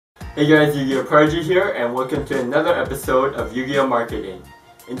Hey guys, YGOProdigy here, and welcome to another episode of Yugioh Marketing.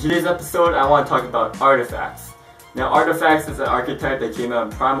 In today's episode, I want to talk about artifacts. Now, artifacts is an archetype that came out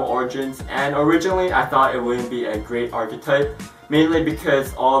in Primal Origins, and originally I thought it wouldn't be a great archetype, mainly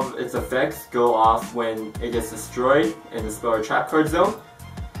because all of its effects go off when it gets destroyed in the spell or trap card zone.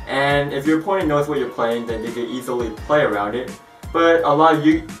 And if your opponent knows what you're playing, then they can easily play around it. But a lot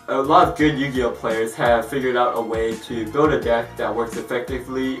of good Yu-Gi-Oh players have figured out a way to build a deck that works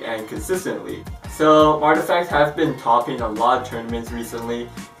effectively and consistently. So artifacts have been topping a lot of tournaments recently,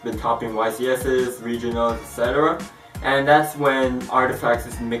 been topping YCSs, regionals, etc. And that's when artifacts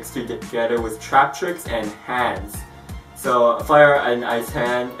is mixed together with trap tricks and hands. So fire and ice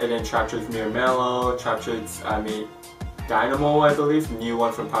hand, and then trap tricks Mirror Mellow, trap tricks Dynamo, I believe, new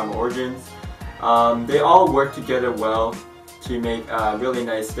one from Primal Origins. They all work together well to make a really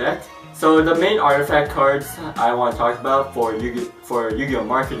nice deck. So the main artifact cards I want to talk about for Yu-Gi-Oh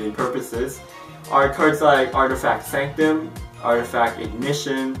marketing purposes are cards like Artifact Sanctum, Artifact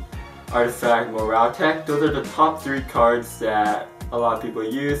Ignition, Artifact Morale Tech. Those are the top 3 cards that a lot of people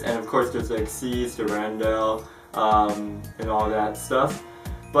use, and of course there's like Seize, Durandal, and all that stuff.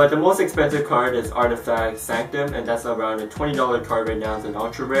 But the most expensive card is Artifact Sanctum, and that's around a $20 card right now. It's an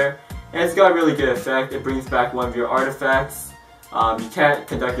ultra rare, and it's got a really good effect. It brings back one of your artifacts. You can't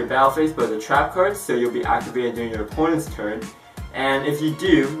conduct your battle phase, but it's a trap card, so you'll be activated during your opponent's turn. And if you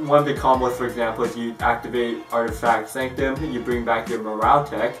do, one of the combos, for example, is you activate Artifact Sanctum, you bring back your Morale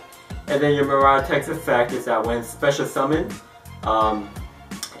Tech, and then your Morale Tech's effect is that when it's special summoned,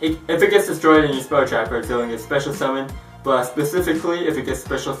 if it gets destroyed in your spell trap card, so it gets special summoned. But specifically, if it gets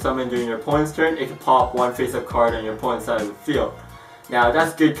special summoned during your opponent's turn, it can pop one face-up card on your opponent's side of the field. Now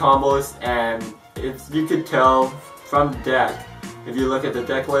that's good combos, and you could tell from the deck. If you look at the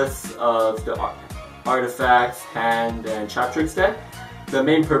deck list of the artifacts, hand, and trap tricks deck, the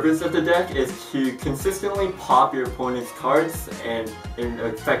main purpose of the deck is to consistently pop your opponent's cards in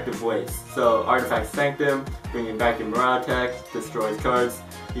effective ways. So Artifact Sanctum, bringing back your Morale Tech, destroys cards.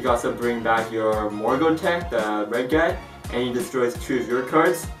 You can also bring back your Morgo Tech, the red guy, and he destroys 2 of your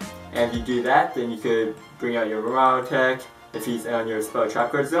cards. And if you do that, then you could bring out your Morale Tech if he's on your spell trap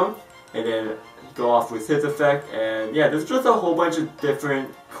card zone, and then go off with his effect. And yeah, there's just a whole bunch of different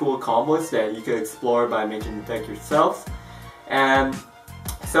cool combos that you could explore by making the deck yourself. And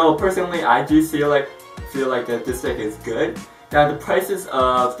so personally, I do feel like that this deck is good. Now the prices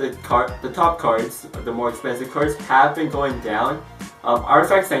of the top cards, the more expensive cards, have been going down.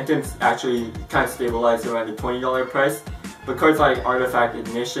 Artifact Sanctum's actually kind of stabilized around the $20 price, but cards like Artifact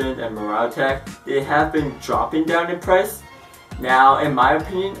Ignition and Morale Tech, they have been dropping down in price. Now, in my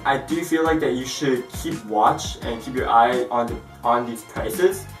opinion, I do feel like that you should keep watch and keep your eye on these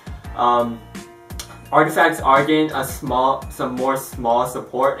prices. Artifacts are getting some more small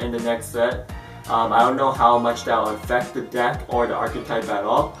support in the next set. I don't know how much that will affect the deck or the archetype at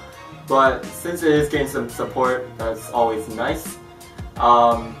all, but since it is getting some support, that's always nice.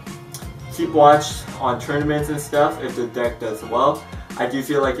 Keep watch on tournaments and stuff if the deck does well. I do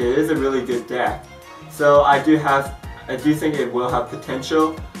feel like it is a really good deck, so I do think it will have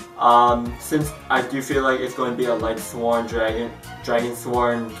potential, since I do feel like it's going to be a Light Sworn, Dragon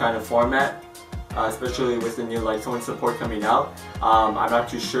Sworn kind of format, especially with the new Light Sworn support coming out. I'm not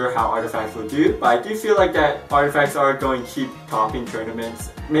too sure how artifacts will do, but I do feel like that artifacts are going to keep topping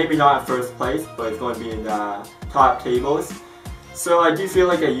tournaments. Maybe not at first place, but it's going to be in the top tables. So I do feel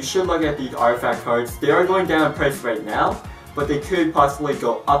like that you should look at these artifact cards. They are going down in price right now, but they could possibly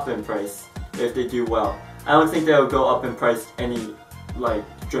go up in price if they do well. I don't think they'll go up in price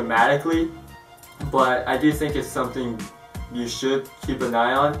dramatically, but I do think it's something you should keep an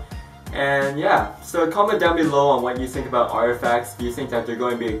eye on. And yeah, so comment down below on what you think about artifacts. Do you think that they're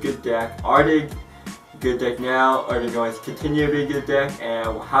going to be a good deck? Are they a good deck now? Are they going to continue to be a good deck?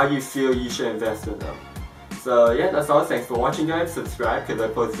 And how do you feel you should invest in them? So yeah, that's all. Thanks for watching, guys. Subscribe because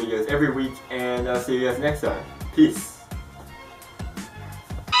I post videos every week, and I'll see you guys next time. Peace.